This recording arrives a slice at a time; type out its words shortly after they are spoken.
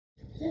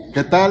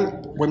¿Qué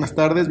tal? Buenas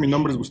tardes, mi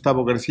nombre es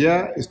Gustavo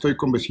García, estoy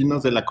con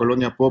vecinos de la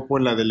colonia Popo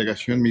en la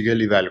delegación Miguel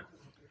Hidalgo.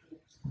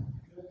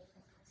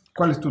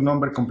 ¿Cuál es tu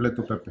nombre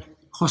completo, Pepe?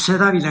 José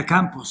Dávila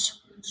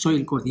Campos, soy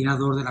el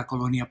coordinador de la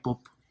colonia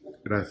Popo.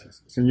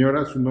 Gracias.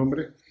 Señora, ¿su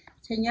nombre?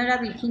 Señora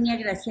Virginia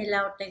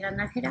Graciela Ortega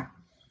Nájera,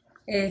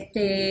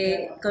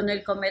 con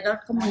el comedor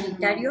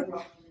comunitario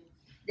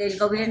del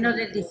gobierno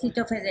del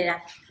Distrito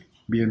Federal.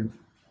 Bien.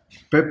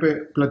 Pepe,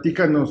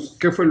 platícanos,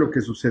 ¿qué fue lo que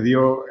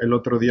sucedió el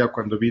otro día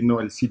cuando vino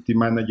el City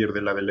Manager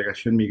de la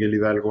delegación Miguel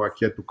Hidalgo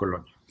aquí a tu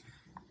colonia?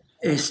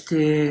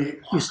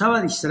 Yo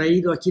estaba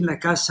distraído aquí en la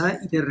casa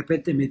y de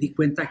repente me di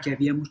cuenta que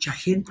había mucha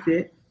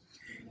gente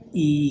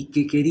y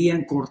que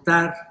querían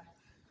cortar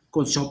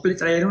con soplete,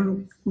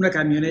 trajeron una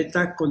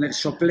camioneta con el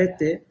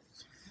soplete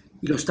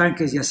y los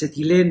tanques de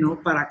acetileno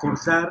para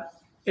cortar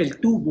el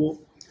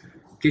tubo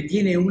que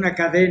tiene una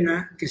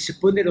cadena que se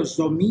pone los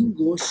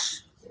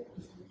domingos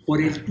por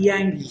el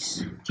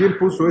tianguis. ¿Quién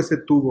puso ese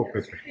tubo,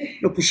 Pepe?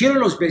 Lo pusieron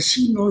los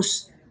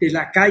vecinos de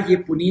la calle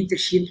Poniente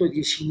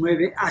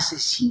 119 hace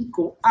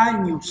 5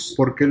 años.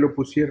 ¿Por qué lo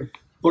pusieron?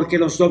 Porque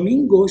los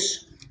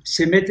domingos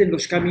se meten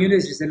los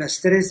camiones desde las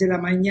 3 de la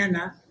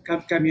mañana,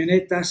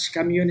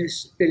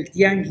 camiones del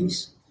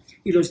tianguis,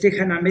 y los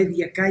dejan a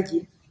media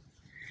calle.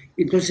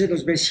 Entonces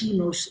los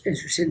vecinos en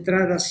sus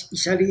entradas y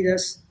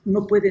salidas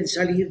no pueden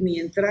salir ni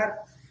entrar,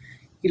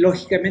 y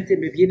lógicamente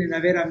me vienen a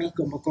ver a mí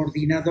como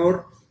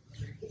coordinador,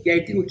 y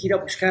ahí tengo que ir a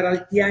buscar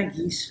al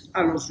tianguis,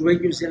 a los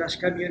dueños de las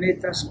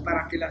camionetas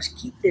para que las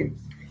quiten.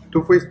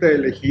 ¿Tú fuiste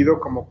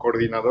elegido como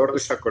coordinador de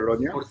esta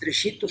colonia? Por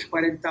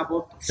 340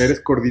 votos. Eres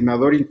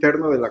coordinador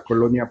interno de la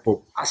colonia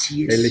Popo.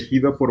 Así es.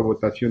 Elegido por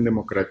votación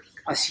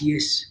democrática. Así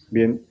es.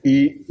 Bien,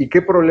 ¿y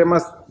qué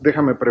problemas,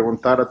 déjame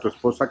preguntar a tu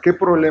esposa, qué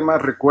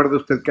problemas recuerda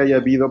usted que haya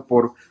habido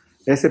por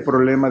ese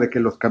problema de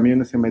que los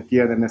camiones se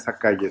metían en esa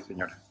calle,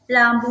 señora?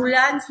 La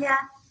ambulancia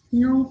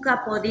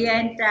nunca podía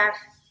entrar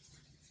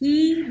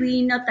y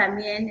vino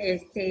también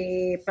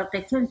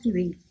Protección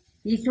Civil.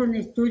 Hizo un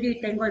estudio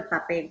y tengo el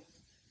papel,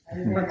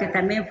 porque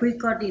también fui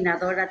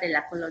coordinadora de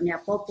la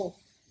colonia Popo.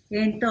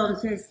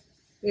 Entonces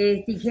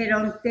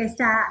dijeron que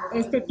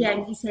este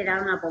tianguis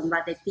era una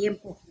bomba de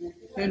tiempo.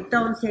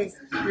 Entonces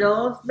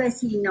los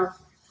vecinos,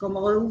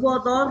 como hubo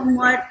 2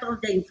 muertos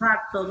de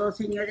infarto, 2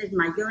 señores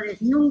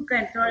mayores, nunca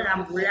entró la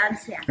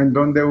ambulancia. ¿En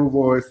dónde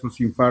hubo esos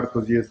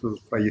infartos y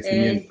esos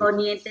fallecimientos? En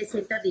Poniente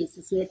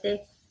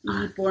 117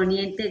 y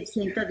Poniente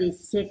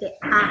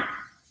 117A.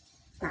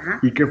 Ajá.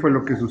 ¿Y qué fue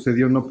lo que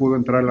sucedió? ¿No pudo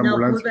entrar la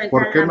ambulancia?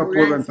 ¿Por qué no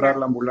pudo entrar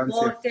la ambulancia?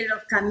 Porque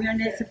los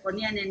camiones se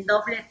ponían en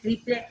doble,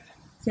 triple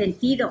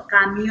sentido,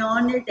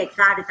 camiones de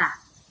carga.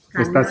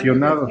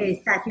 Estacionados.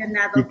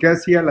 ¿Y qué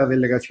hacía la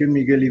delegación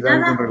Miguel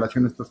Hidalgo en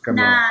relación a estos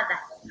camiones?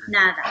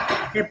 Nada.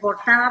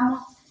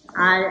 Reportábamos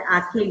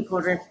a quien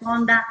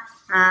corresponda,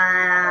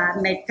 a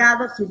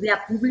mercados y vía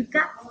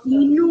pública,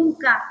 y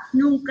nunca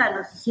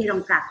nos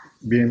hicieron caso.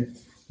 Bien,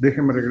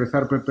 déjeme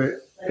regresar, Pepe.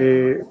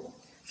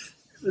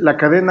 ¿La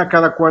cadena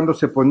cada cuándo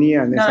se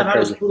ponía en esa calle? Nada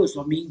más los puros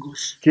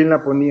domingos. ¿Quién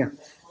la ponía?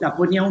 La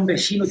ponía un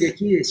vecino de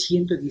aquí de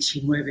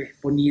 119,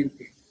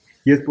 Poniente.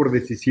 Y es por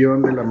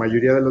decisión de la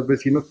mayoría de los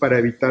vecinos para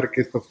evitar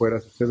que esto fuera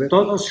a suceder.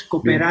 Todos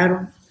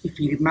cooperaron y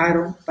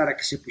firmaron para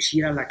que se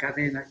pusiera la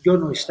cadena. Yo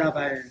no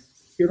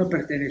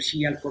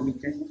pertenecía al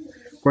comité.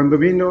 Cuando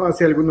vino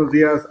hace algunos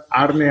días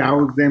Arne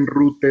Aus de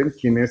Ruthen,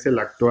 quien es el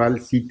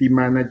actual City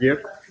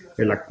Manager,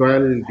 el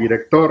actual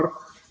director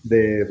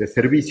de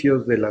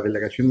servicios de la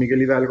delegación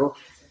Miguel Hidalgo,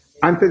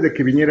 antes de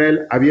que viniera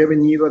él, ¿había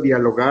venido a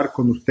dialogar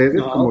con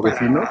ustedes como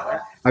vecinos?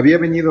 ¿Había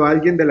venido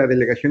alguien de la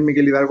delegación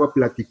Miguel Hidalgo a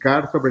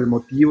platicar sobre el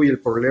motivo y el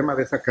problema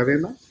de esa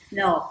cadena?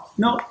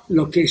 No,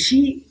 lo que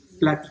sí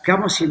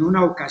platicamos en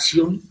una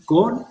ocasión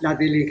con la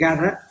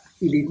delegada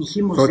y le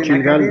dijimos de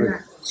la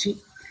cadena, sí,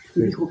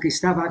 y dijo que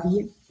estaba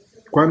bien.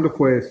 ¿Cuándo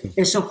fue eso?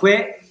 Eso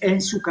fue en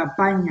su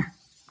campaña.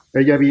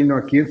 ¿Ella vino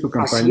aquí en su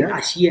campaña?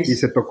 Así es. Y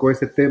se tocó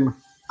ese tema.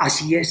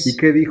 Así es. ¿Y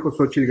qué dijo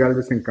Xóchitl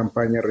Gálvez en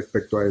campaña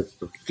respecto a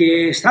esto?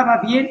 Que estaba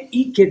bien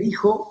y que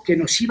dijo que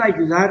nos iba a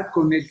ayudar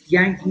con el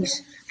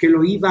tianguis, que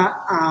lo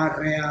iba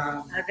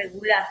a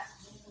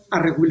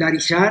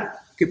regularizar,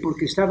 que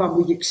porque estaba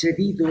muy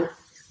excedido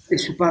de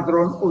su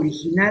padrón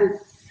original.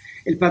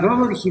 El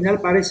padrón original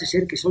parece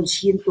ser que son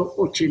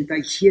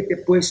 187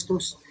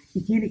 puestos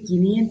y tiene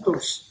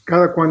 500.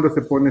 ¿Cada cuándo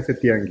se pone ese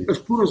tianguis?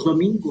 Los puros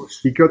domingos.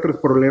 ¿Y qué otros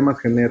problemas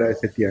genera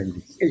ese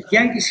tianguis? El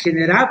tianguis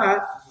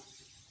generaba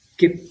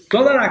que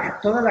toda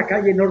la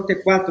calle Norte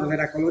 4 de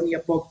la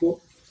colonia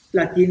Popo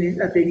la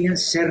tenían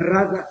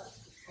cerrada.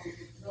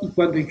 Y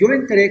cuando yo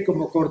entré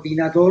como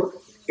coordinador,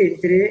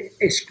 entré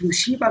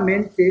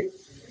exclusivamente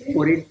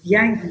por el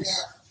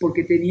tianguis,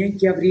 porque tenían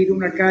que abrir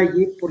una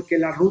calle, porque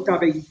la ruta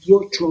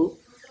 28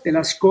 de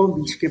las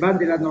combis que van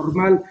de la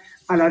Normal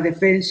a la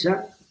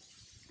Defensa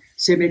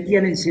se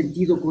metían en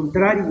sentido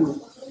contrario,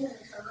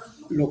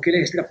 lo que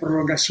es la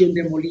prolongación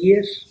de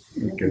Molière.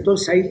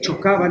 Entonces ahí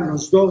chocaban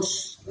los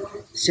dos.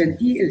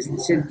 El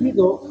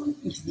sentido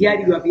y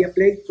diario había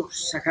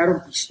pleitos,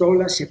 sacaron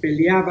pistolas, se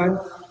peleaban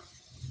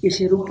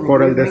Ese era un problema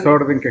por el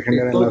desorden que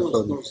genera en la todos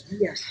zona. los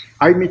días.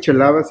 ¿Hay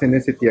micheladas en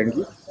ese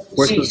tianguis?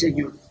 Sí,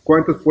 señor.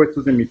 ¿Cuántos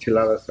puestos de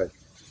micheladas hay?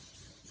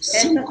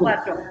 5,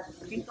 4,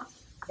 5.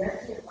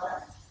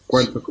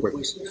 ¿Cuántos 5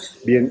 puestos?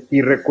 Bien,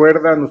 ¿y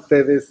recuerdan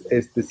ustedes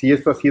si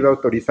esto ha sido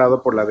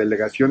autorizado por la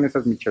delegación,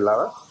 esas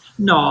micheladas?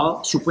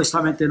 No,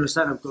 supuestamente no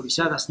están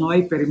autorizadas, no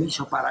hay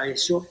permiso para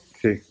eso.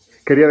 Sí.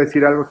 ¿Quería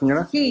decir algo,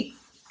 señora? Sí,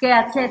 que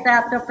se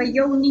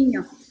atropelló un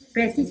niño.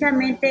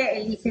 Precisamente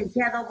el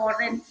licenciado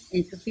Borden,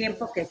 en su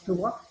tiempo que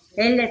estuvo,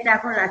 él le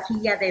trajo la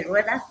silla de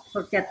ruedas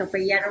porque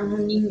atropellaron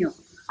un niño.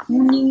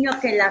 Un niño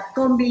que las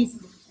combis,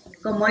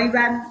 como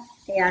iban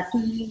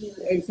así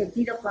en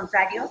sentido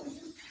contrario,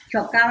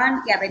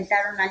 chocaban y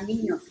aventaron al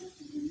niño.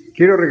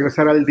 Quiero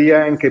regresar al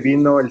día en que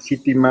vino el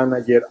City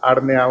Manager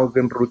Arne Aus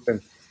en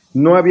Ruthen.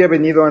 No había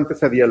venido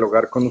antes a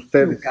dialogar con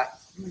ustedes. Nunca.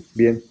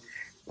 Bien.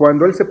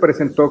 Cuando él se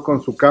presentó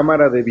con su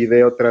cámara de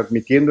video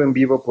transmitiendo en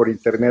vivo por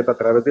internet a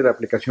través de la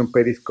aplicación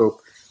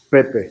Periscope,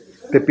 Pepe,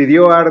 ¿te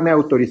pidió Arne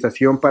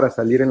autorización para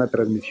salir en la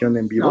transmisión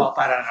en vivo? No,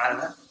 para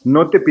nada.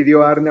 ¿No te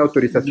pidió Arne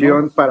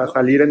autorización No. para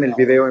salir en el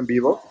video en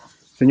vivo?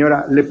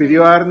 Señora, ¿le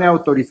pidió Arne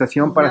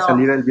autorización para No.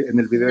 salir en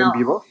el video en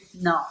vivo?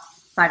 No,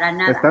 para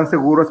nada. ¿Están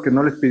seguros que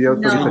no les pidió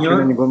autorización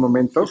Señor, en ningún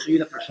momento? Yo soy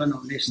una persona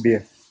honesta.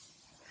 Bien.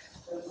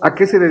 ¿A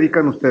qué se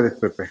dedican ustedes,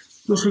 Pepe?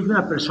 Yo soy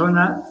una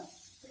persona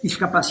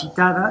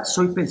discapacitada,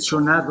 soy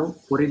pensionado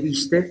por el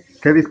ISSSTE,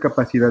 ¿Qué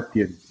discapacidad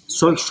tienes?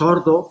 soy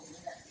sordo,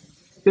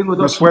 tengo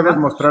 ¿Nos 2 puedes hijas.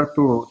 mostrar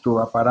tu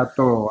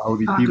aparato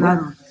auditivo?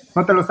 Claro.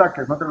 No te lo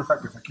saques,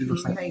 aquí lo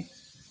saques.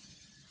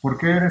 ¿Por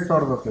qué eres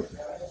sordo, Pepe?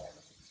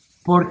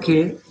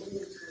 Porque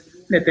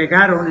me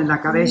pegaron en la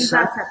Ibas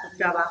cabeza a tu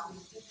trabajo.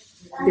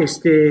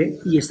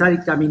 y está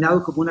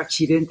dictaminado como un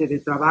accidente de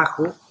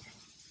trabajo.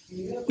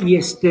 Y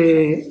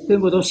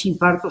tengo 2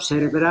 infartos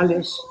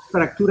cerebrales,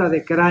 fractura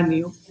de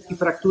cráneo y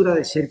fractura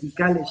de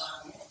cervicales.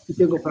 Y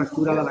tengo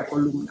fracturada la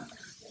columna.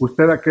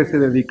 ¿Usted a qué se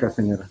dedica,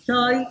 señora?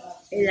 Soy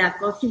la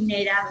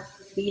cocinera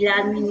y la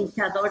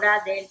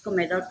administradora del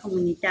comedor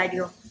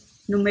comunitario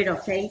número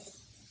 6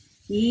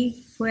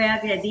 y fue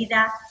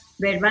agredida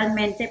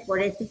verbalmente por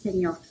este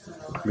señor.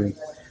 Bien.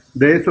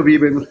 De eso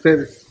viven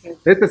ustedes.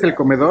 Este es el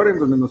comedor en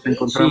donde nos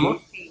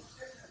encontramos. Sí.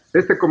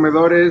 Este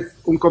comedor es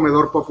un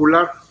comedor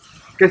popular.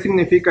 ¿Qué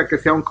significa que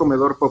sea un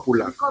comedor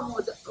popular?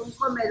 Un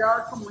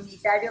comedor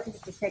comunitario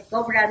que se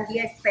cobran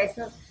 10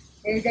 pesos,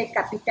 es de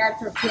capital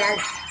social.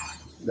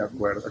 De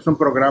acuerdo. Es un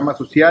programa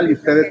social y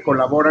ustedes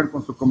colaboran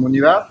con su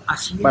comunidad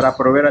Así es. para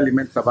proveer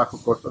alimentos a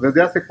bajo costo.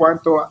 ¿Desde hace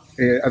cuánto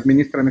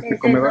administran este Desde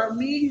comedor?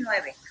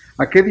 2009.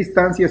 ¿A qué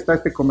distancia está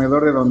este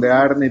comedor de donde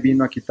Arne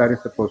vino a quitar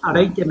este posto? A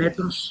 20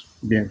 metros.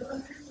 Bien.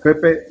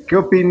 Pepe, ¿qué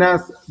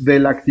opinas de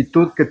la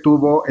actitud que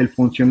tuvo el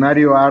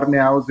funcionario Arne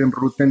Aus en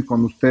Ruthen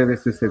con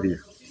ustedes ese día?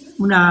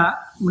 Una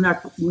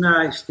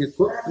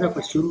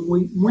cuestión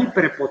muy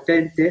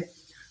prepotente,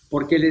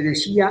 porque le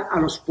decía a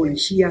los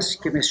policías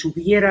que me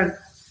subieran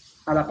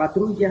a la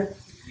patrulla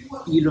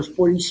y los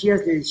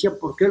policías le decían,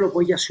 ¿por qué lo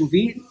voy a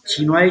subir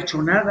si no ha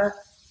hecho nada?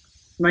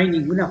 No hay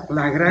ninguna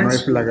flagrancia. No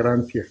hay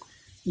flagrancia.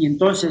 Y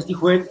entonces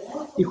dijo el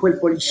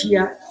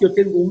policía, yo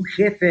tengo un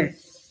jefe.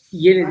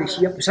 Y él le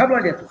decía, pues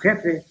háblale a tu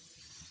jefe,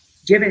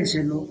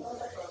 llévenselo.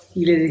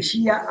 Y le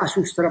decía a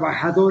sus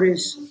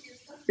trabajadores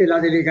de la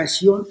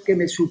delegación que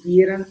me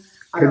subieran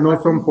a Que la no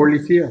patrulla. son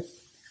policías.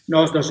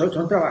 No,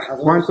 son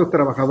trabajadores. ¿Cuántos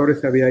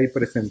trabajadores había ahí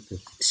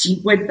presentes?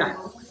 50.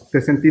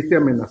 ¿Te sentiste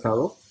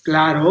amenazado?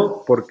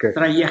 Claro. ¿Por qué?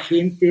 Traía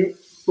gente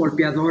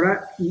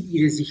golpeadora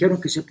y les dijeron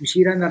que se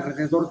pusieran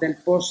alrededor del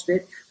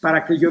poste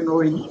para que yo no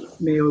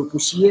me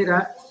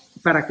opusiera,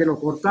 para que lo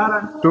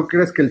cortaran. ¿Tú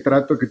crees que el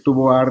trato que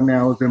tuvo Arne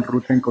Aus en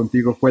Ruthen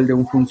contigo fue el de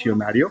un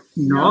funcionario?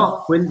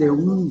 No, fue el de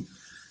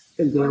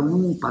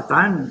un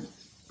patán,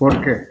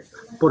 ¿Por qué?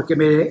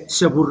 porque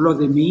se burló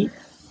de mí.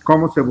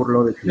 ¿Cómo se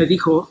burló de ti? Me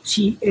dijo,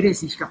 sí,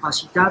 eres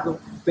discapacitado,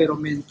 pero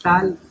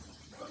mental.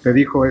 ¿Te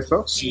dijo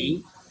eso?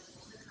 Sí.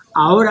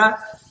 Ahora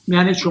me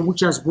han hecho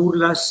muchas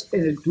burlas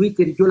en el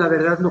Twitter. Yo la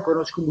verdad no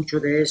conozco mucho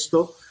de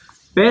esto,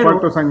 pero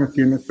 ¿Cuántos años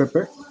tienes,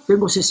 Pepe?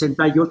 tengo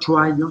 68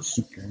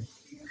 años. Okay.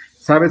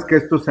 ¿Sabes que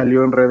esto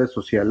salió en redes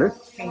sociales?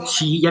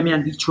 Sí, ya me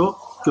han dicho,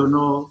 yo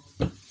no...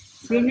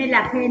 Viene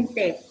la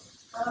gente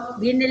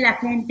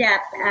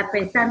a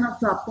prestarnos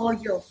su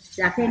apoyo,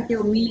 la gente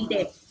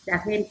humilde, la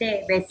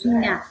gente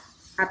vecina,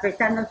 a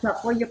prestarnos su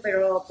apoyo,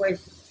 pero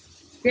pues,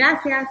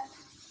 gracias.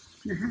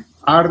 Ajá.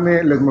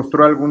 ¿Arne les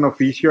mostró algún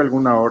oficio,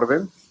 alguna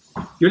orden?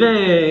 Yo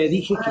le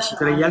dije que si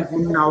traía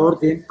alguna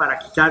orden para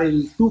quitar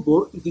el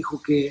tubo y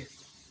dijo que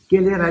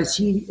él era el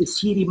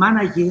city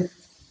manager.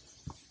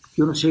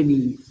 Yo no sé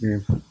ni...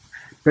 Bien.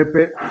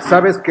 Pepe,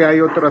 ¿sabes que hay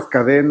otras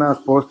cadenas,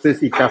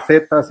 postes y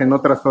casetas en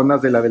otras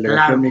zonas de la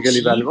delegación Claro, Miguel sí.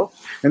 Hidalgo?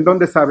 ¿En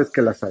dónde sabes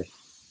que las hay?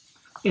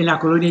 En la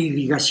colonia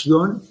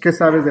Irrigación. ¿Qué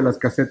sabes de las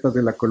casetas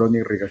de la colonia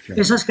Irrigación?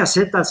 Esas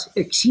casetas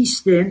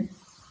existen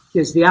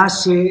desde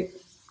hace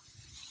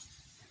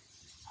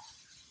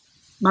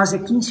más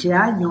de 15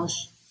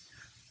 años,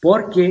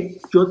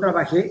 porque yo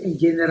trabajé en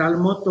General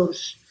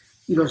Motors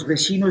y los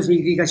vecinos de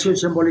irrigación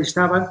se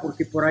molestaban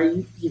porque por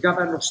ahí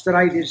llegaban los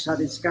trailers a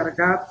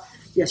descargar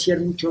y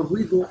hacían mucho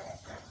ruido,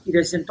 y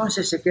desde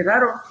entonces se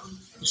quedaron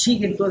y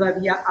siguen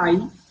todavía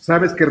ahí.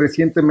 Sabes que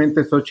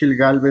recientemente Xóchitl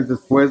Gálvez,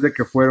 después de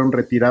que fueron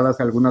retiradas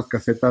algunas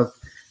casetas,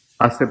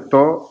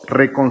 aceptó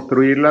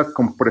reconstruirlas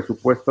con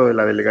presupuesto de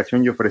la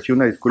delegación y ofreció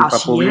una disculpa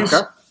Así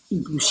pública. Es.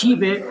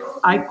 Inclusive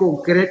hay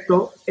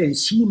concreto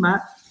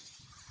encima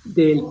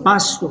del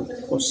pasto,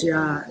 o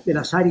sea, de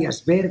las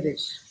áreas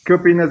verdes. ¿Qué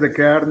opinas de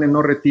que Arne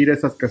no retire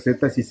esas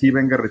casetas y sí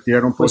venga a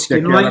retirar un poste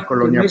aquí a la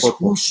colonia no es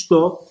Popo?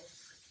 Justo,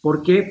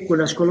 porque con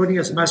las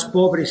colonias más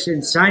pobres se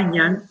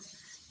ensañan,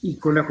 y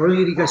con la colonia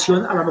de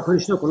irrigación a lo mejor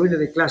es una colonia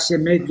de clase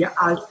media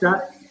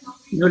alta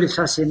y no les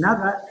hace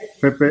nada.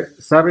 Pepe,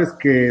 ¿sabes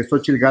que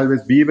Xóchitl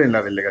Gálvez vive en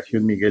la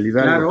delegación Miguel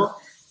Hidalgo? Claro.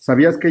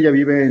 ¿Sabías que ella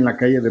vive en la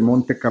calle de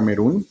Monte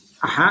Camerún?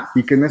 Ajá.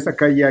 Y que en esa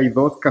calle hay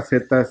 2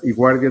 casetas y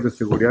guardias de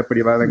seguridad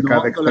privada en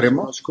cada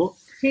extremo.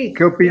 Sí,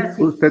 ¿Qué opina?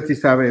 Sí. ¿Usted sí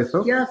sabe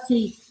eso? Yo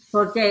sí,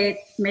 porque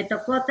me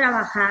tocó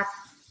trabajar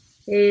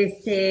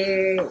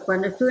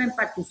cuando estuve en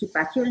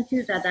participación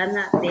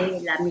ciudadana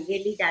de la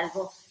Miguel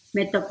Hidalgo,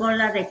 me tocó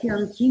la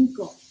región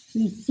 5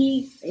 y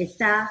sí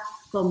está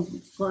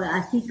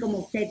así como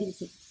usted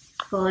dice,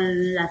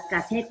 con las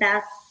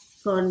casetas,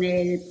 con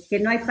el que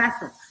no hay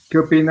paso. ¿Qué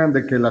opinan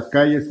de que las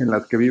calles en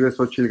las que vive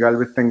Xóchitl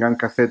Gálvez tengan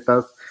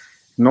casetas,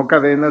 no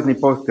cadenas ni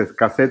postes,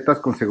 casetas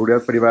con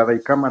seguridad privada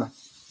y cámaras?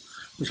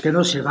 Pues que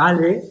no se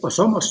vale, pues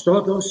somos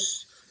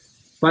todos.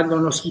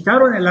 Cuando nos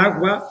quitaron el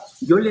agua,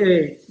 yo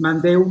le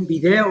mandé un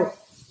video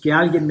que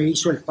alguien me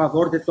hizo el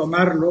favor de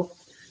tomarlo,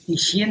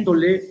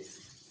 diciéndole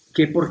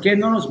que por qué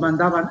no nos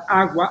mandaban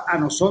agua a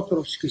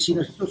nosotros, que si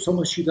nosotros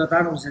somos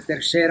ciudadanos de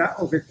tercera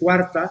o de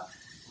cuarta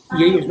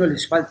y a ellos no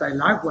les falta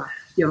el agua,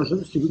 y a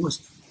nosotros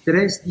tuvimos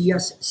 3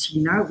 días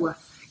sin agua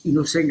y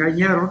nos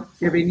engañaron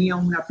que venía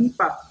una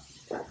pipa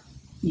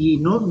y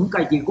no,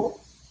 nunca llegó.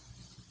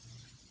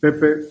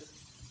 Pepe,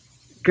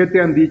 ¿qué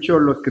te han dicho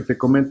los que te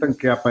comentan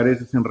que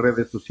apareces en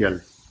redes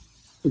sociales?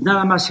 Pues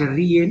nada más se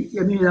ríen y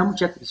a mí me da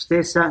mucha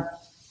tristeza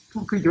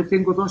porque yo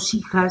tengo 2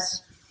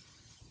 hijas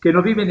que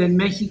no viven en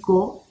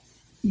México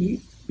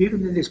y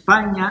viven en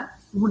España,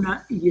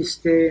 una y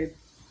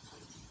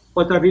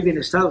otra vive en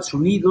Estados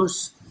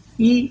Unidos,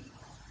 y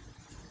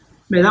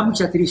me da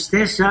mucha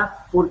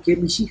tristeza porque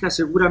mis hijas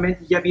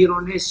seguramente ya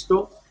vieron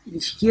esto y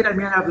ni siquiera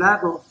me han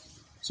hablado.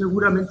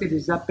 Seguramente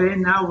les da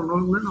pena o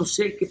no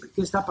sé qué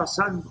está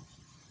pasando.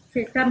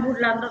 Se están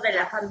burlando de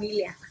la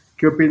familia.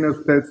 ¿Qué opina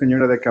usted,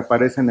 señora, de que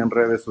aparecen en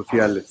redes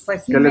sociales?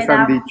 Pues sí, ¿Qué les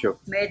han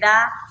dicho?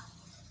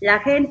 La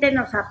gente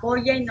nos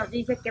apoya y nos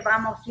dice que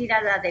vamos a ir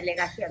a la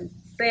delegación,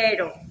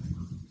 pero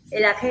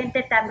la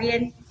gente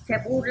también se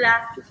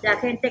burla, la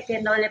gente que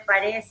no le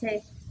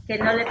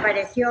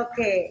pareció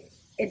que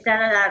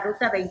entrar a la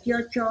ruta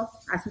 28,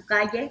 a su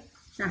calle,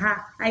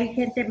 hay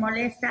gente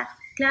molesta,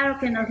 claro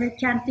que nos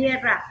echan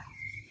tierra,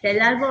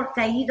 del árbol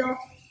caído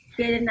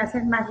quieren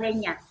hacer más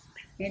leña.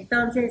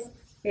 Entonces,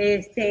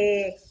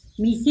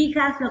 mis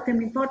hijas, lo que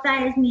me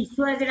importa es mi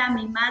suegra,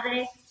 mi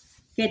madre,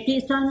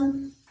 que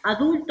son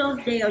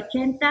adultos de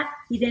 80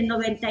 y de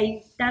 90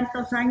 y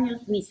tantos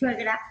años, mi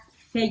suegra,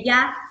 que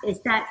ya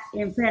está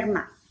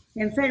enferma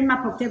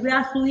porque veo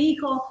a su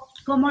hijo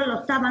cómo lo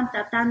estaban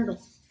tratando,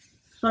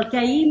 porque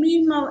ahí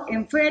mismo,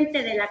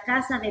 enfrente de la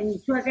casa de mi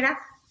suegra,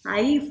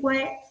 ahí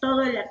fue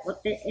todo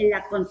el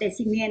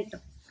acontecimiento,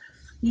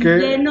 y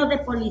lleno de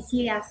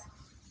policías,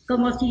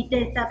 como si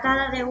te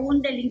tratara de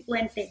un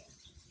delincuente.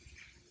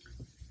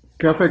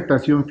 ¿Qué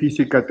afectación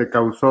física te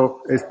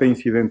causó este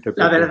incidente,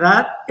 Pepe? La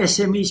verdad,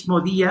 ese mismo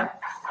día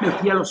me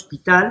fui al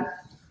hospital.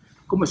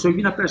 Como soy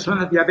una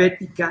persona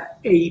diabética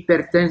e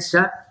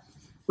hipertensa,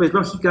 pues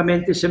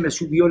lógicamente se me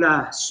subió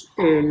la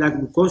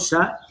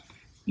glucosa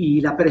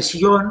y la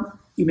presión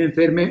y me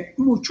enfermé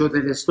mucho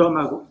del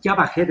estómago. Ya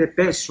bajé de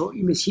peso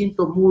y me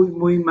siento muy,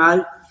 muy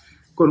mal,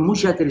 con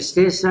mucha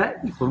tristeza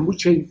y con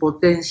mucha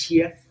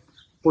impotencia,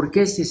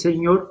 porque este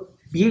señor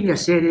viene a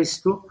hacer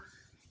esto.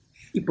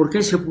 ¿Y por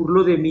qué se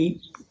burló de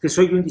mí? Que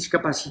soy un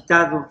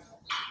discapacitado.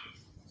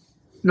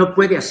 No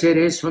puede hacer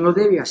eso, no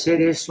debe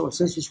hacer eso. O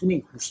sea, eso es una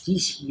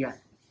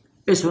injusticia.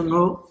 Eso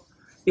no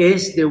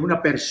es de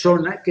una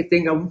persona que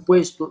tenga un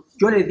puesto.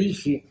 Yo le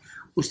dije,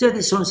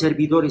 ustedes son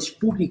servidores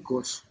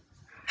públicos.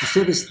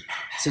 Ustedes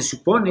se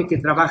supone que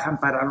trabajan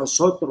para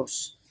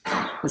nosotros.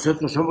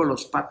 Nosotros somos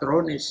los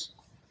patrones.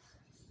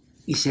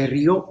 Y se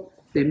rió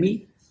de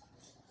mí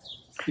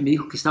y me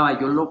dijo que estaba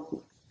yo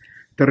loco.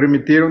 ¿Te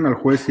remitieron al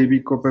juez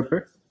cívico,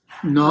 Pepe?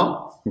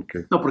 No,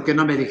 Okay. No, porque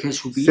no me dejé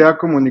subir. ¿Se ha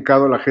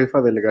comunicado la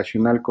jefa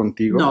delegacional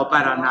contigo? No,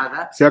 para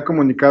nada. ¿Se ha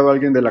comunicado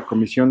alguien de la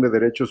Comisión de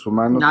Derechos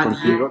Humanos Nadie.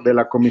 contigo? ¿De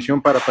la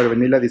Comisión para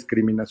Prevenir la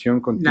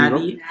Discriminación contigo?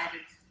 Nadie.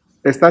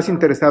 ¿Estás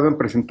interesado en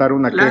presentar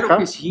una queja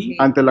que sí.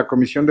 ante la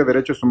Comisión de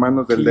Derechos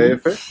Humanos del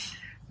DF?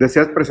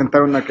 ¿Deseas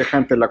presentar una queja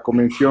ante la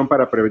Comisión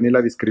para Prevenir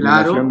la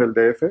Discriminación del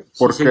DF?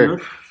 ¿Por qué?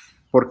 Señor.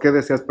 ¿Por qué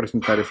deseas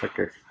presentar esa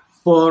queja?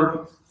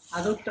 Por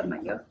Adulto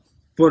mayor.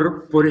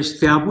 Por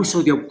este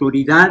abuso de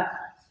autoridad,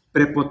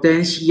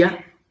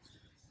 prepotencia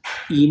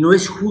y no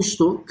es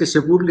justo que se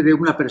burle de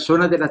una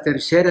persona de la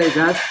tercera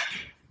edad,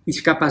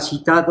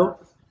 discapacitado,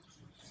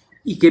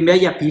 y que me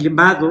haya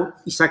filmado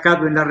y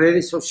sacado en las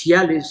redes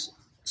sociales.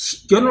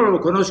 Yo no lo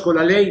conozco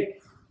la ley,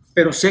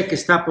 pero sé que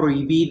está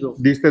prohibido.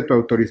 ¿Diste tu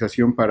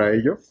autorización para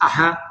ello?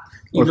 Ajá,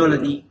 y no la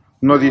di.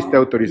 ¿No diste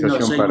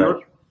autorización para ello?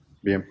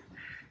 Bien.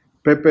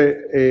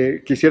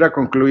 Pepe, quisiera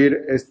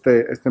concluir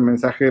este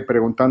mensaje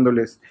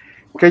preguntándoles,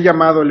 ¿qué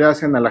llamado le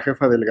hacen a la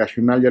jefa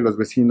delegacional y a los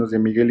vecinos de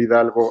Miguel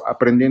Hidalgo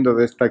aprendiendo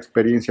de esta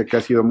experiencia que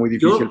ha sido muy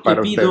difícil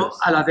para ustedes? Yo pido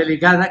a la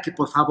delegada que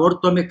por favor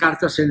tome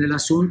cartas en el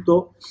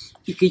asunto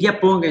y que ya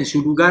ponga en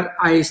su lugar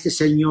a este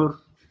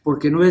señor,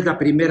 porque no es la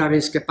primera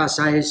vez que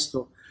pasa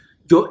esto.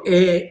 Yo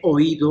he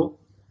oído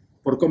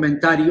por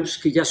comentarios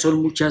que ya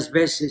son muchas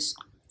veces.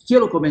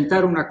 Quiero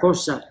comentar una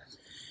cosa.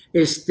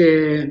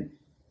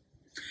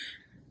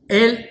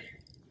 Él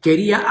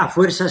quería a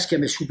fuerzas que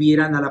me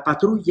subieran a la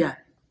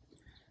patrulla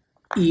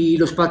y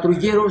los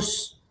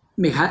patrulleros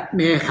me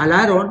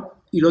jalaron,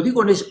 y lo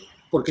digo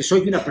porque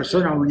soy una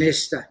persona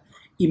honesta,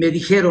 y me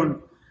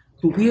dijeron,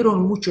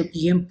 tuvieron mucho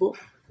tiempo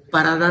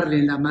para darle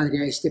en la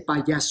madre a este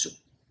payaso.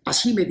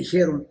 Así me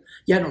dijeron,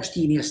 ya nos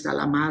tiene hasta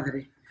la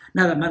madre,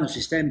 nada más nos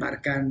está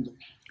embarcando.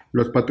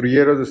 Los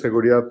patrulleros de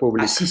seguridad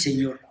pública. Así,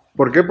 señor.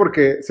 ¿Por qué?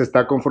 Porque se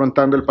está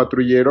confrontando el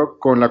patrullero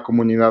con la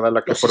comunidad a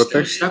la que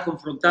protege. Se está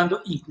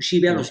confrontando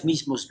inclusive a los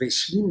mismos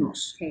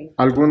vecinos. Sí.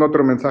 ¿Algún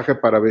otro mensaje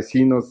para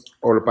vecinos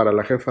o para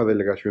la jefa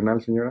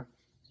delegacional, señora?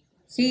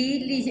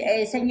 Sí,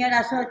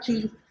 señora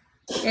Xochitl,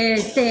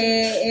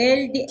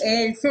 este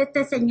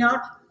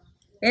señor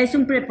es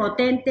un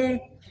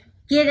prepotente,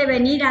 quiere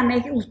venir a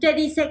México. Usted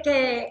dice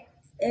que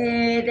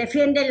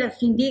defiende a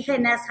los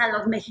indígenas, a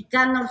los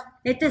mexicanos.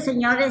 Este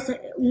señor es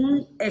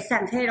un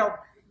extranjero.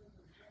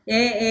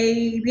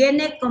 Y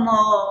viene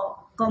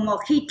como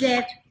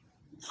Hitler,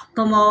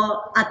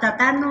 como a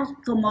tratarnos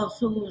como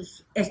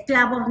sus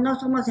esclavos. No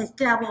somos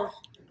esclavos,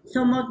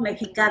 somos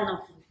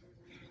mexicanos.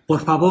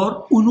 Por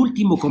favor, un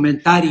último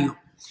comentario.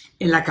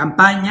 En la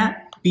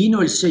campaña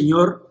vino el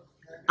señor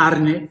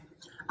Arne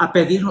a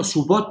pedirnos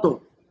su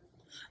voto,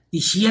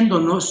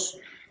 diciéndonos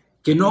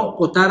que no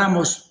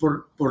votáramos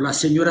por la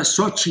señora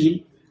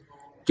Xochitl,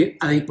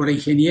 por el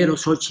ingeniero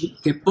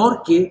Xochitl, que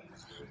porque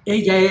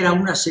ella era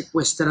una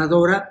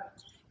secuestradora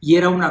y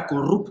era una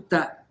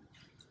corrupta.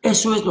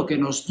 Eso es lo que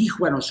nos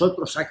dijo a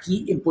nosotros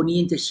aquí en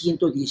Poniente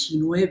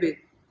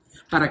 119,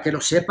 para que lo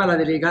sepa la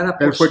delegada.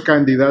 Él fue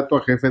candidato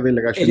a jefe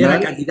delegacional. Él era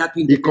candidato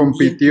y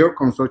compitió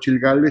con Xochitl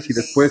Gálvez y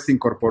después se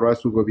incorporó a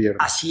su gobierno.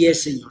 Así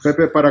es, señor.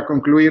 Pepe, para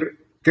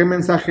concluir, ¿qué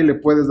mensaje le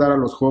puedes dar a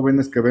los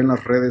jóvenes que ven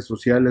las redes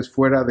sociales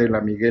fuera de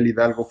la Miguel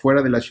Hidalgo,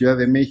 fuera de la Ciudad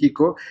de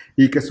México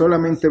y que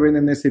solamente ven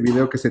en ese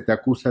video que se te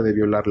acusa de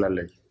violar la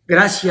ley?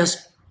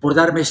 Gracias por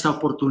darme esta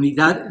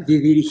oportunidad de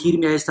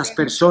dirigirme a estas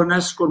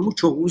personas con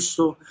mucho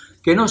gusto,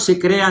 que no se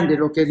crean de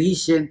lo que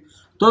dicen.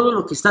 Todo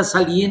lo que está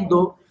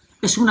saliendo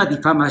es una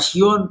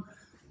difamación,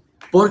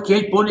 porque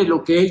él pone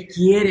lo que él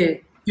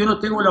quiere. Yo no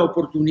tengo la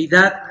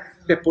oportunidad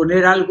de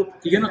poner algo,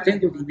 porque yo no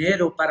tengo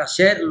dinero para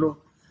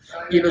hacerlo.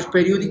 Y en los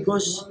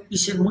periódicos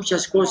dicen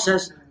muchas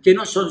cosas que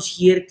no son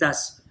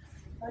ciertas.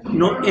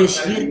 No es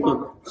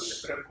cierto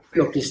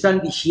lo que están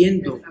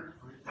diciendo.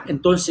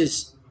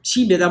 Entonces,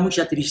 sí me da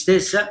mucha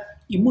tristeza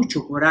y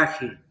mucho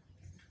coraje.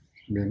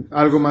 Bien.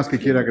 ¿Algo más que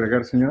quiera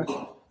agregar, señora?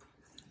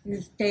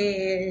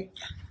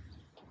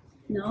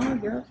 No,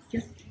 yo.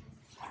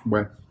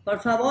 Bueno. Por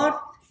favor,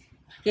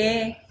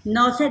 que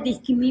no se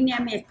discrimine a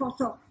mi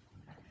esposo.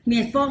 Mi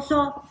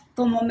esposo,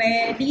 como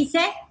me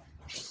dice,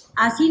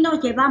 así nos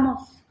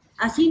llevamos,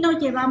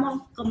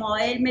 como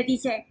él me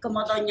dice,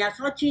 como doña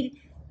Xochitl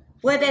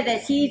puede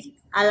decir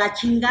a la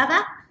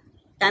chingada,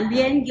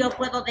 también yo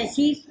puedo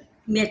decir,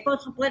 mi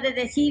esposo puede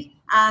decir,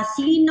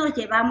 así nos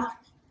llevamos,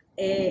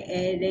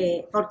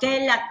 porque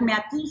él me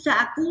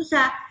acusa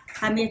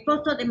a mi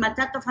esposo de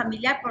maltrato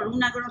familiar por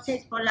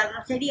la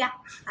grosería,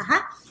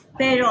 ajá.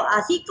 Pero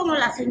así como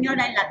la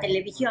señora en la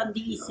televisión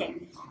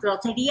dice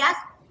groserías,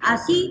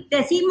 así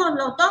decimos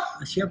los dos.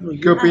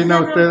 ¿Qué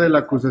opina usted de la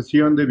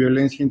acusación de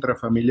violencia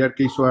intrafamiliar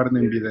que hizo Arne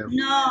en video?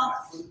 No,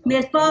 mi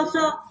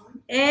esposo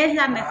es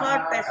la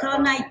mejor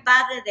persona y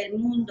padre del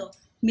mundo.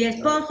 Mi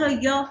esposo y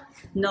yo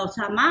nos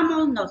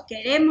amamos, nos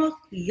queremos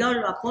y yo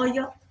lo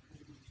apoyo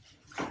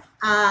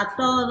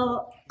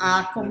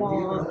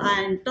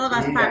en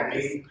todas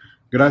partes.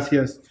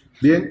 Gracias.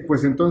 Bien,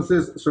 pues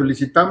entonces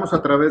solicitamos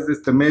a través de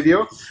este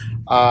medio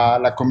a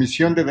la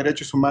Comisión de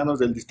Derechos Humanos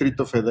del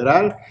Distrito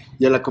Federal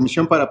y a la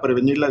Comisión para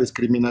Prevenir la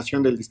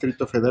Discriminación del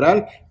Distrito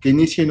Federal que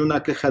inicien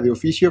una queja de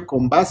oficio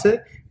con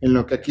base en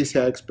lo que aquí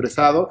se ha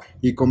expresado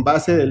y con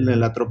base en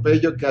el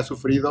atropello que ha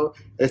sufrido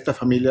esta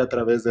familia a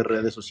través de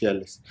redes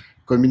sociales.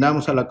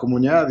 Conminamos a la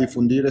comunidad a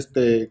difundir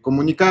este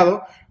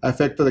comunicado a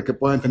efecto de que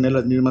puedan tener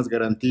las mismas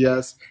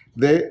garantías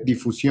de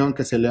difusión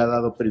que se le ha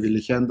dado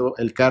privilegiando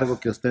el cargo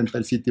que ostenta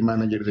el City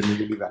Manager de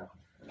Miguel Hidalgo.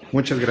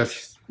 Muchas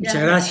gracias.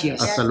 Muchas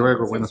gracias. Hasta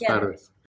luego, buenas tardes.